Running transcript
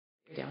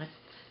Damn it.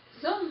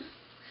 So,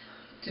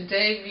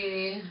 today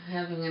we're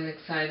having an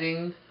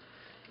exciting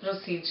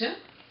procedure.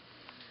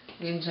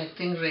 We're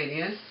injecting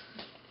Radiesse.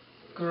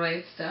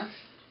 Great stuff.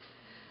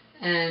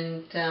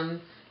 And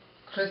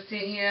Kristy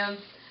here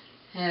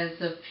has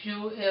a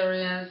few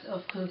areas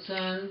of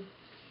concern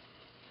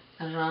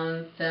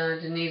around the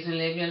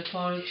nasolabial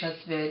fold,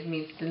 just where it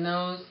meets the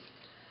nose.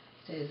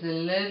 There's a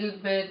little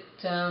bit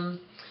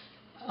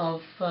of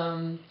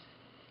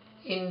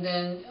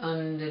indent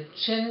on the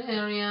chin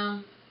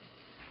area.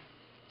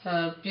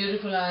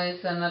 Beautiful eyes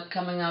are not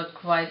coming out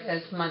quite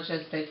as much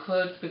as they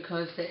could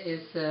because there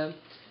is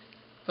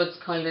what's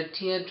called a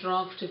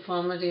teardrop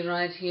deformity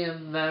right here,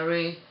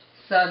 very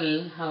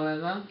subtle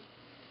however,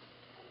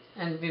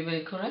 and we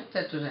will correct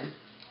that today.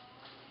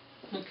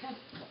 Okay.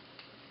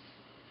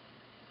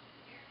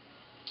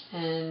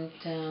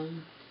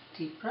 And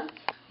deep breath,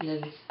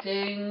 little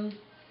sting.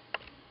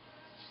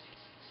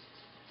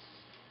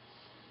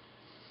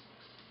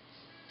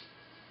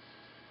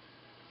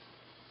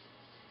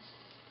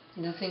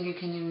 And I think you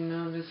can even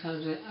notice how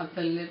the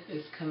upper lip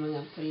is coming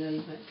up a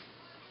little bit.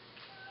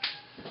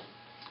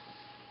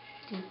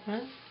 Deep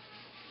breath.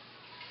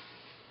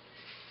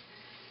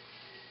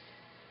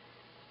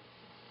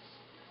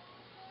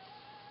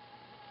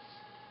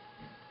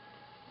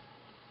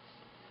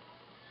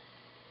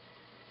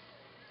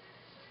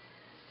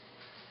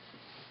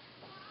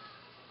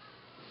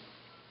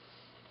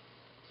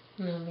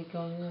 Now we're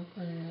going up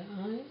on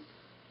the eyes.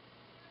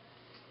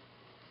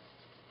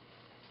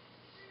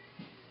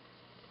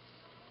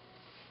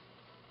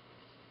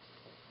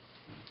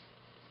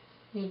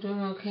 You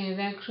doing okay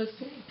there,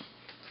 Kristy?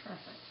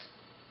 Perfect.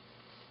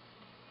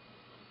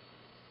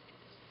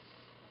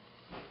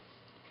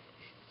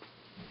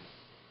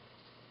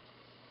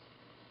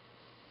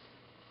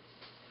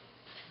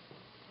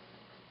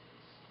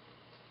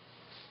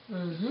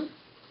 Mm-hmm.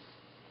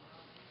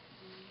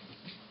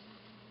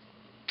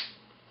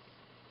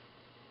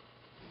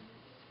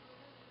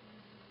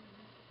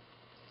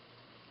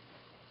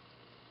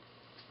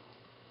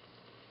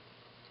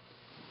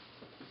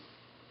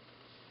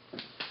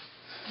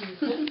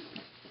 Okay.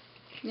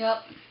 Yep.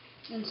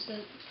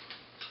 Instant.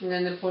 And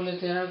then the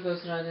Belotero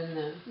goes right in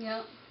there.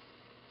 Yep.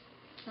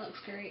 That looks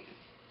great.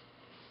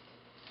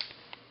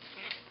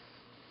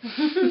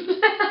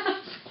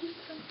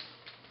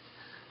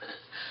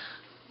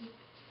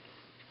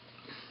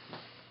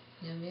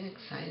 Yeah, we're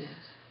excited.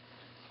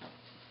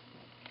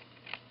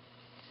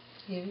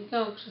 Here we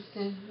go,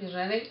 Kristy. You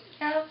ready?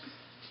 Yep.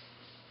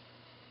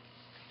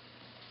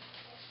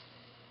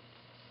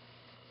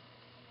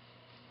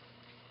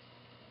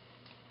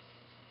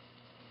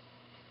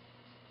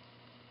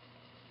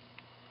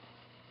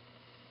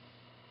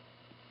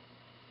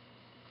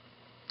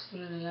 I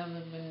really love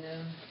it when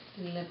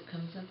the lip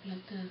comes up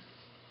like that.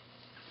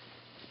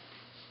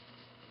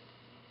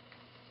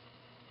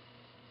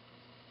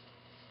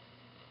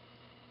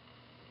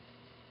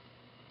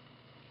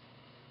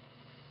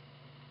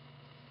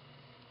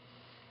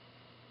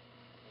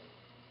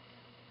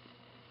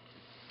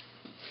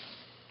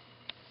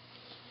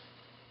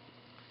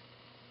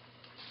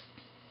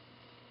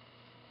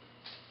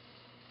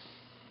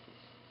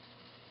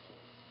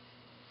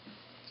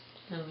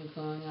 Now we're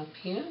going up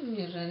here.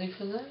 You ready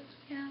for that?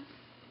 Yeah.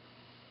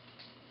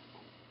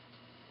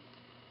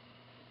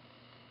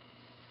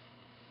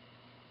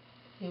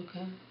 You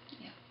okay?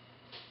 Yeah.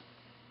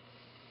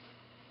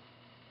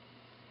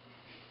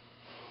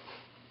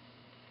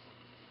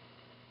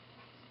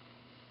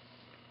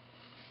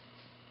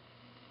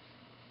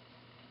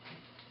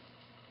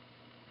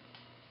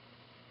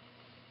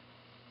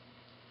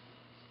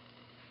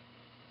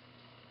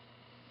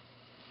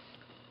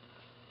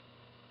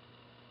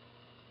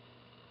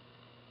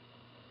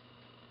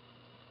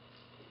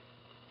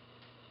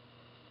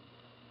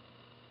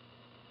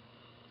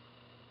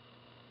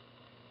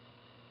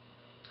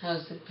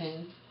 How's the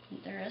pain?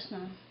 There is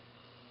none.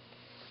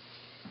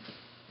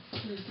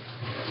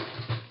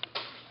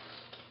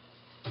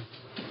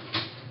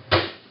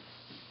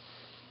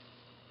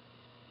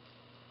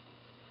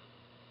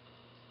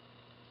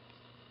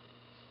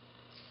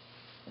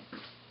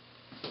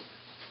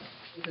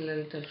 It's a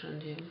little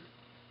different here.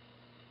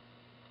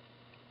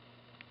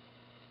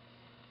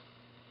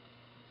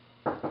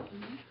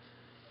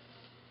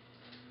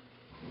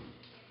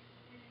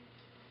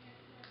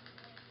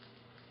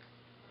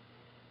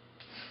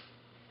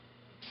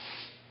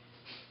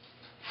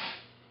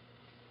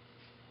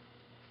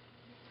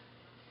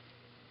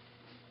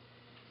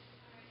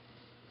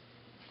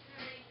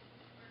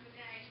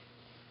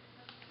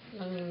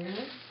 Long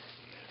enough.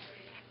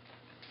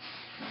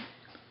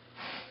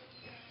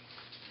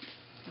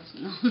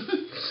 Doesn't know.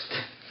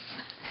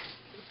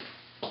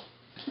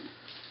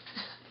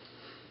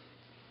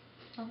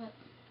 Love it.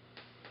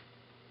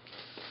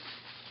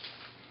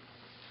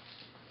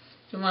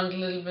 You want a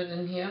little bit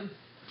in here?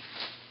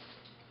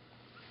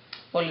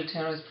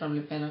 Belotero is probably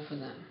better for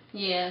that.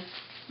 Yeah.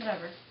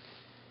 Whatever.